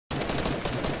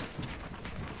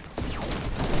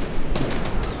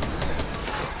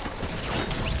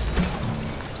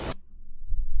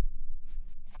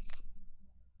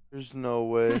There's no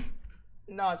way.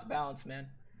 No, it's balance, man.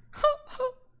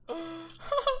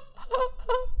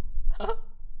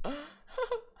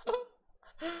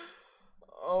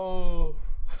 Oh.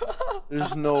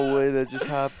 There's no way that just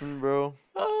happened, bro.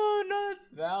 Oh no, it's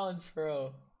balance,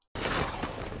 bro.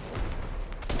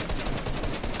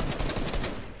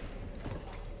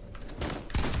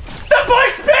 The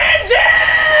Bush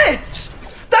Bandit!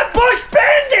 The Bush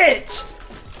Bandit!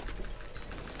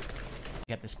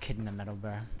 Get this kid in the middle,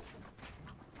 bro.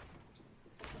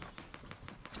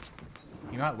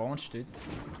 You might launch, dude.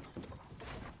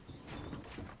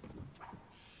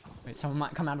 Wait, someone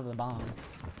might come out of the barn.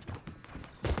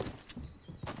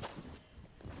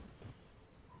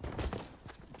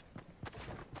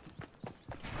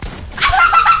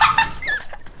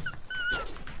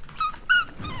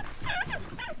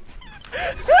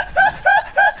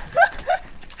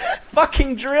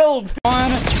 Fucking drilled!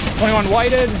 21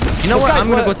 whited. You know what? I'm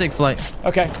gonna go take flight.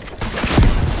 Okay.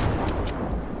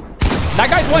 That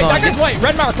guy's white, that guy's white.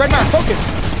 Red mark,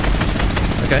 focus.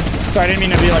 Okay. Sorry, I didn't mean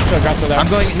to be like so aggressive there. I'm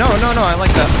going, no, I like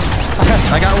that.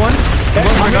 I got one. I'm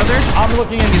going for another. I'm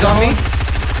looking in. He's on me.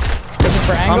 Looking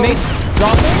for angles. On me.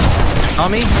 Dropping.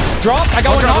 On me. Drop. I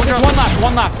got one knock. There's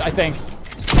one left, I think.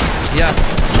 Yeah.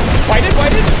 Whited.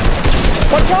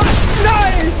 One shot.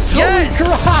 Nice. Yes.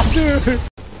 Holy crap, dude.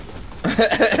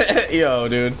 Yo,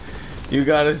 dude, you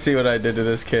gotta see what I did to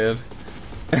this kid.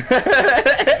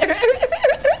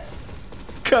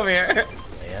 Come here.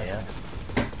 Yeah.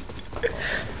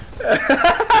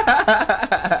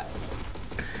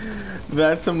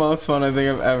 That's the most fun I think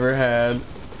I've ever had.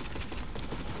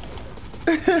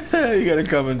 You gotta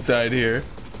come inside here.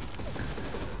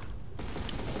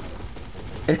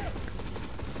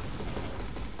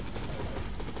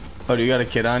 Oh, do you got a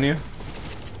kid on you?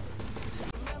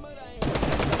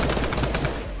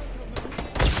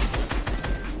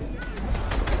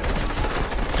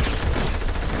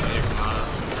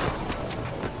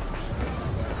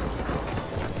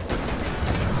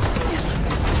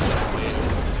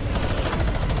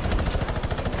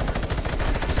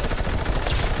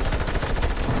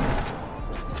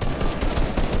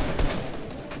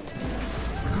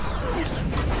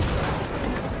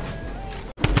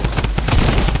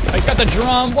 He's got the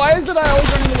drum. Why is it I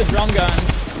always run into the drum guns?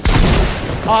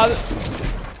 I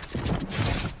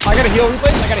gotta heal,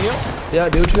 replace. I gotta heal. Yeah,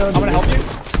 dude. I'm gonna help you.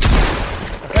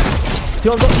 Okay.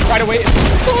 Heal, go. Right away.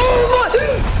 Oh,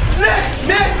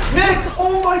 Nick!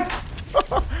 Oh my!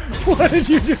 What did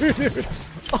you do, dude?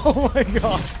 Oh my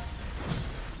god.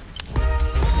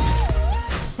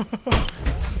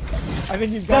 I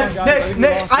think he's gone, guys.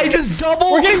 Nick, I just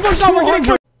doubled. We're getting pushed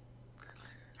out.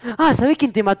 Ah, ¿sabés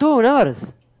quién te mató una vez?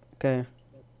 ¿Qué?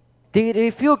 Te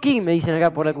grifió King, me dicen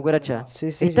acá por la cucaracha. Sí.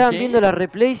 Estaban viendo las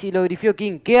replays y lo grifió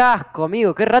King. Qué asco,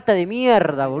 amigo, qué rata de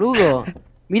mierda, boludo.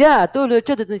 Mirá, todos los de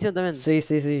chat te están diciendo también. Sí,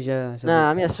 ya.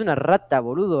 Nah, mira, es una rata,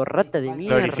 boludo, rata de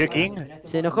mierda. ¿Lo grifió King?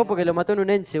 Se enojó porque lo mató en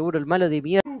un end, seguro, el malo de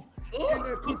mierda.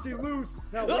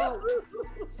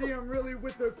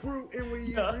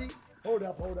 Hold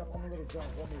up, I'm a little drunk.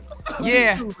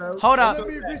 Yeah, hold up.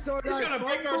 He's trying to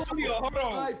break our studio. Hold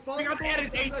on. We got the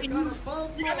edit, 18.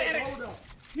 We got the edit.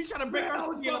 He's trying to break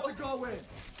our studio.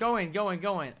 Go in.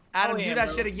 Adam, do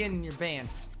that shit again and you're banned.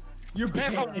 You're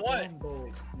banned from what?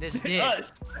 This dick.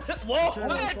 Whoa,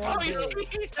 what? Oh, he's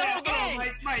so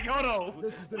gay. Mike, hold on.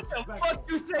 What the fuck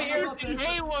you say? Everything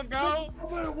hate one, bro. I'm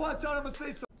gonna watch out. I'm gonna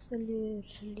say something.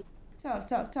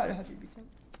 تعال يا حبيبي تعال.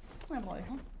 وين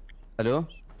رايحة؟ الو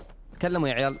تكلموا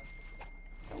يا عيال.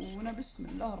 سوونا بسم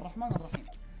الله الرحمن الرحيم.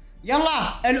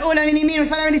 يلا الأولى من يمين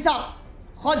والثانية من يسار.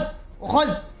 خذ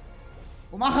وخذ.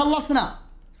 وما خلصنا.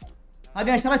 هذه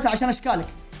أنا اشتريتها عشان أشكالك.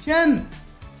 شم.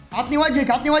 عطني وجهك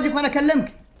وأنا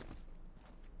أكلمك.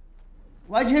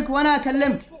 وجهك وأنا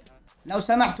أكلمك. لو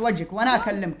سمحت وجهك وأنا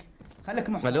أكلمك. خليك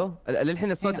محترم. الو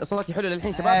للحين صوتي حلو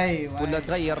للحين شباب. أيوة. ولا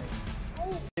تغير.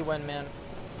 They win, man.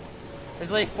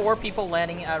 There's like 4 people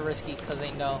landing at risky because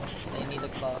they know they need the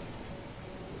club.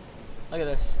 Look at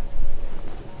this.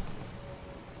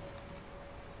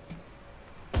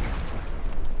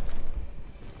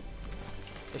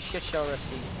 It's a shit show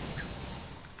risky.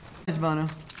 Mano.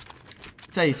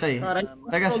 Isso aí.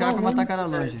 Pega as caras pra matar cara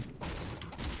longe.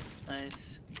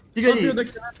 Nice. Fica aí.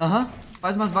 Aham.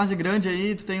 Faz umas bases grandes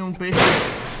aí, tu tem um peixe.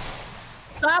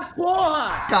 Tá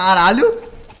porra! Caralho!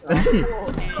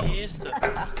 Que isso?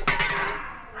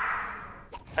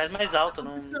 Faz mais alto,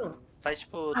 não. Faz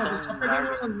tipo. Ah, vou só pegar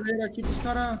uma bandeira aqui pros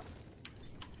caras.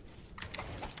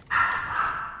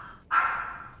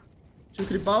 Deixa eu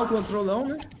clipar o controlão,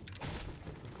 né?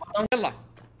 يلا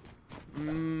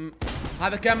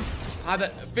هذا كم؟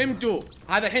 هذا فهمتوا؟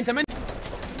 هذا الحين 8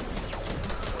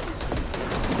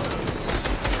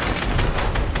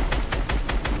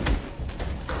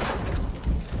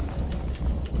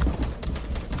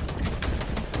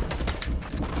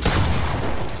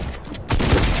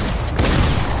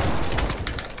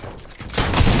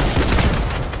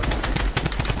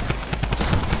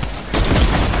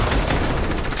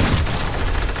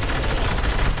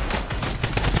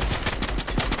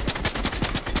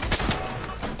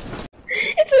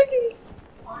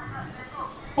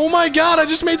 my god, I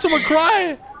just made someone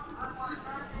cry!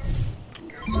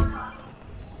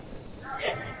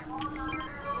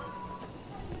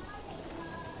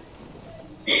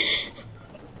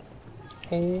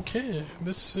 Okay,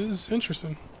 this is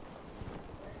interesting.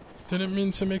 Didn't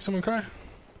mean to make someone cry.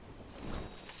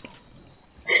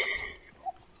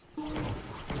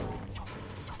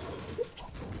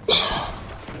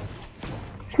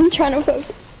 I'm trying to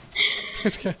focus.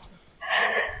 It's okay.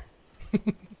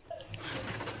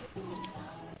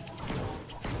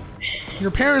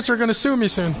 Your parents are gonna sue me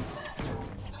soon.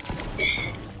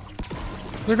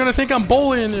 They're gonna think I'm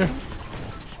bullying you.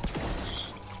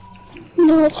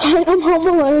 No, it's fine. I'm home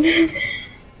alone.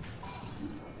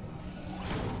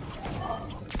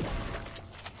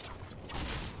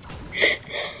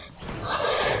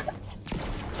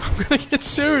 I'm gonna get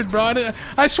sued, bro.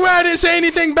 I swear I didn't say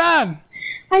anything bad.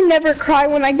 I never cry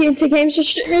when I get into games.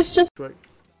 It's just.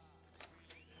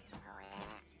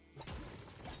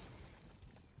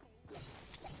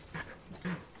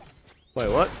 Wait,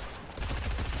 what?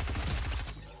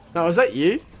 No, was that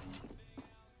you?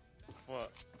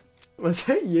 What? Was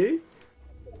that you?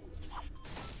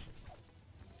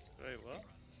 Wait, what?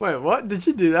 Wait, what? Did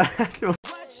you do that?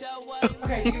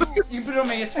 Okay, you can put it on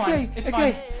me. It's fine. Okay, it's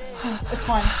okay. fine. It's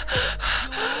fine.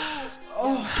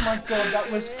 Oh my god,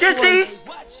 that was. Jesse!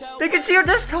 They can see your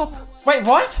desktop! Wait,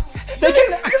 what? They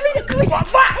can. Delete what?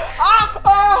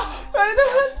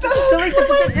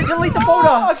 Delete the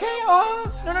folder! Okay,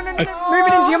 No. Move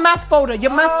it into your math folder,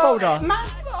 folder.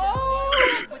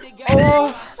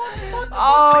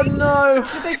 Oh no!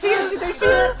 Did they see it? Did they see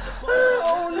it?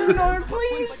 Oh no,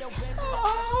 please!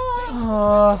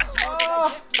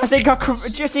 I think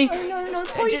Jesse. No,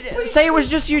 please. Say it was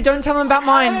just you. Don't tell them about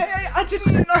mine. I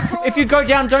didn't know. If you go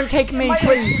down, don't take me,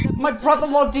 please. My brother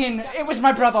logged in. It was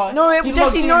my brother. No,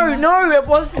 Jesse, no, it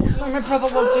wasn't. My brother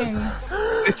logged in.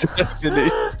 It's actually.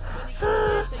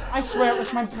 I swear it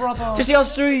was my brother. Jesse, I'll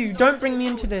sue you. Don't bring me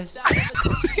into this.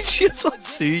 Yes, I'll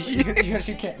sue you. Yes,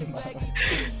 you can.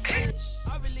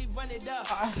 Are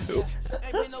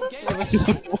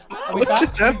we What back?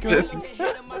 just happened?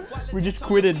 We just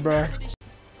quitted, bro.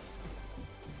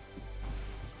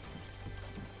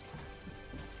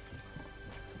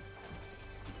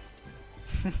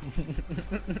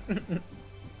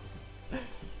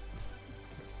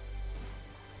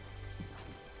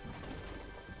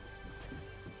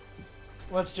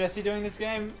 What's Jesse doing this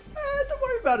game? Don't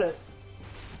worry about it.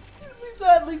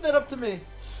 Leave that up to me.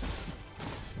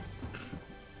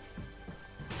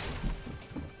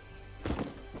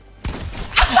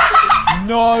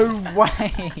 No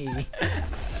way!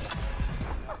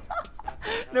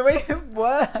 No way, it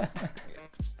worked!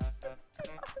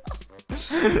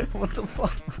 What the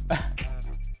fuck?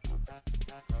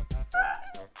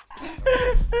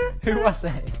 Who was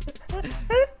it?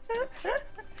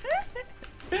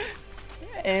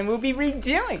 And we'll be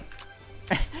redoing!